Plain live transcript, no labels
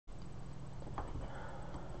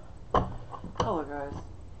Hello guys,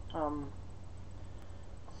 so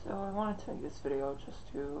I wanted to make this video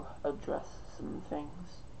just to address some things.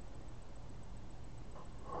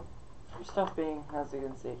 First off being, as you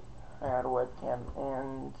can see, I had a webcam,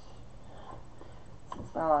 and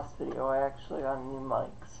since my last video I actually got a new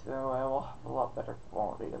mic, so I will have a lot better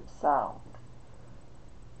quality of sound.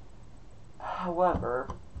 However,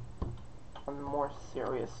 on the more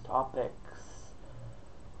serious topics,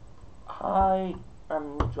 I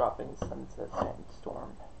am dropping Sunset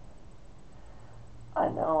Sandstorm. I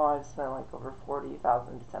know I've spent like over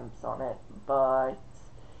 40,000 attempts on it, but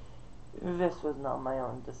this was not my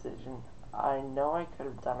own decision. I know I could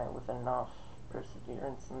have done it with enough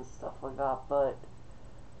perseverance and stuff like that, but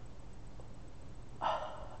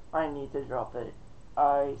I need to drop it.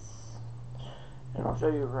 And I'll show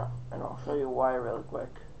you why really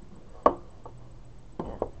quick.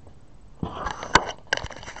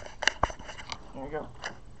 Here you go.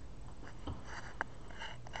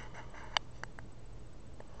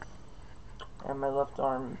 And my left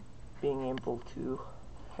arm being able to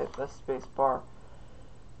hit the space bar.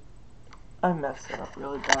 I messed it up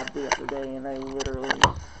really bad the other day, and it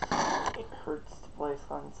hurts to play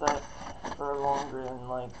Sunset for longer than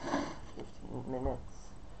like 15 minutes.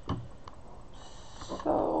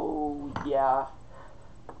 So yeah,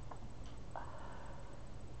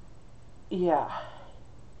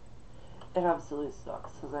 it absolutely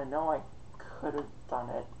sucks because I know I could have done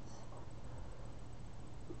it,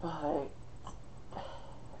 but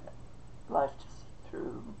life just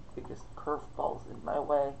threw the biggest curveballs in my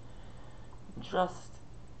way, just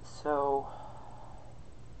so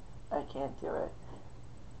I can't do it.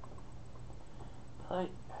 But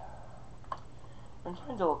I'm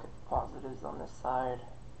trying to look at the positives on this side.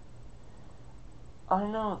 I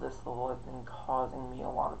know this level has been causing me a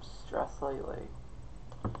lot of stress lately.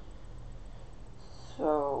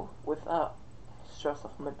 So with that stress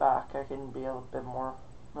off my back, I can be a little bit more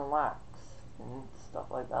relaxed and stuff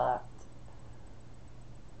like that.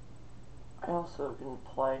 I also can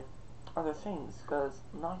play other things, because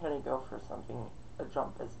I'm not going to go for a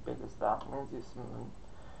jump as big as that. I'm going to do some,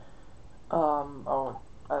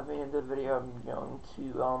 at the end of the video I'm going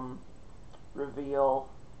to, reveal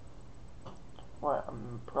what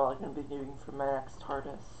I'm probably going to be doing for my next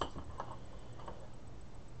artist.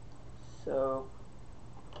 So,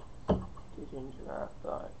 get into that,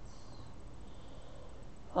 but,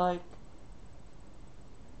 like,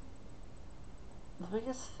 the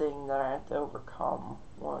biggest thing that I had to overcome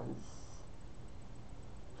was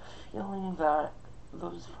feeling that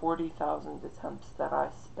those 40,000 attempts that I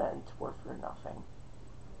spent were for nothing.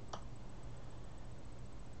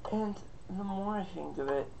 And the more I think of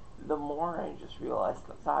it, the more I just realize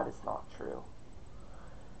that that is not true.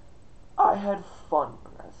 I had fun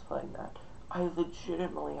when I was playing that. I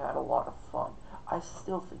legitimately had a lot of fun. I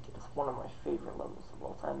still think it is one of my favorite levels of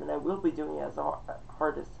all time, and I will be doing it as an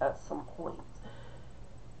artist at some point.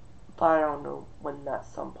 But I don't know when that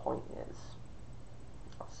some point is.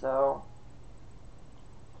 So,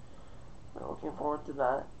 we're looking forward to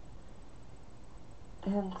that.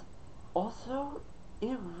 And also,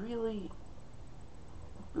 it really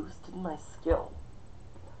boosted my skill.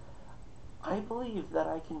 I believe that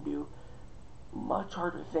I can do much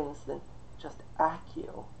harder things than just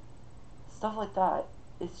Accio. Stuff like that.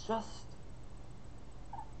 It's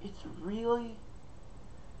really,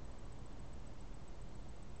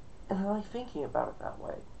 and I like thinking about it that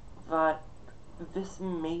way, that this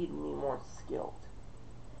made me more skilled.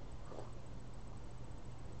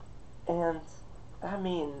 And that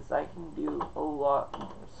means I can do a lot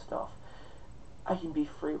more stuff. I can be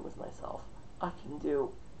free with myself. I can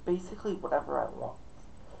do basically whatever I want.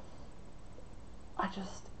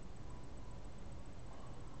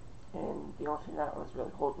 And the only thing that was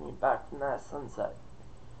really holding me back from that is Sunset.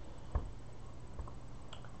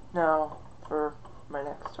 Now, for my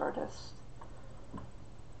next artist,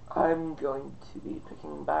 I'm going to be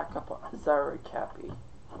picking back up on Zara Cappy.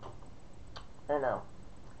 I know.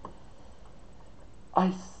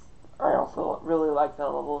 I also really like that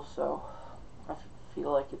level, so I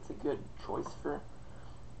feel like it's a good choice for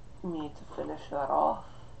me to finish that off.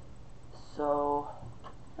 So,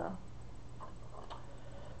 yeah.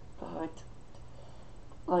 But,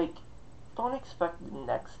 like, don't expect the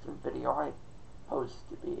next video I post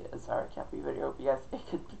to be a Zara Cappy video, because it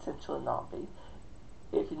could potentially not be.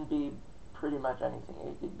 It can be pretty much anything.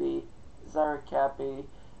 It could be Zara Cappy,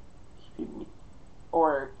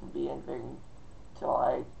 or it can be anything to,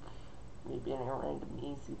 like, me being a random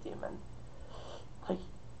easy demon. Like,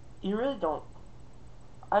 you really don't.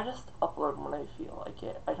 I just upload when I feel like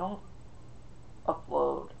it. I don't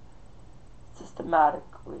upload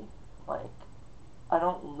systematically. Like, I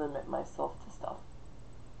don't limit myself to stuff.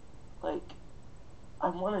 Like, I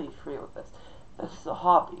want to be free with this. This is a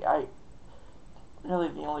hobby. Really,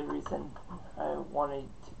 the only reason I wanted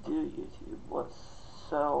to do YouTube was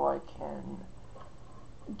so I can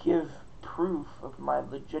give proof of my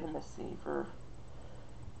legitimacy for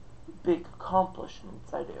big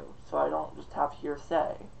accomplishments I do, so I don't just have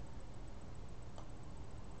hearsay.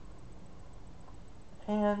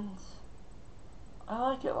 And I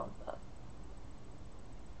like it like that.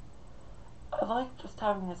 I like just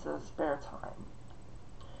having this as spare time.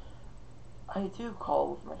 I do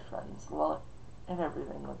call with my friends a lot and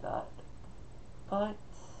everything like that, but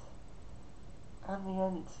in the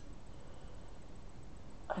end,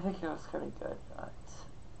 I think it was kind of good that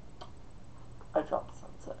I dropped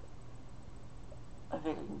Sunset. I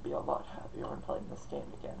think I can be a lot happier when playing this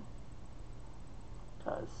game again,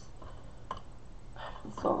 because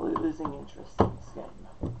I'm slowly losing interest in this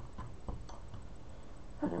game.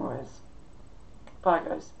 Anyways, bye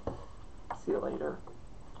guys. See you later.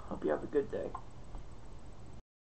 Hope you have a good day.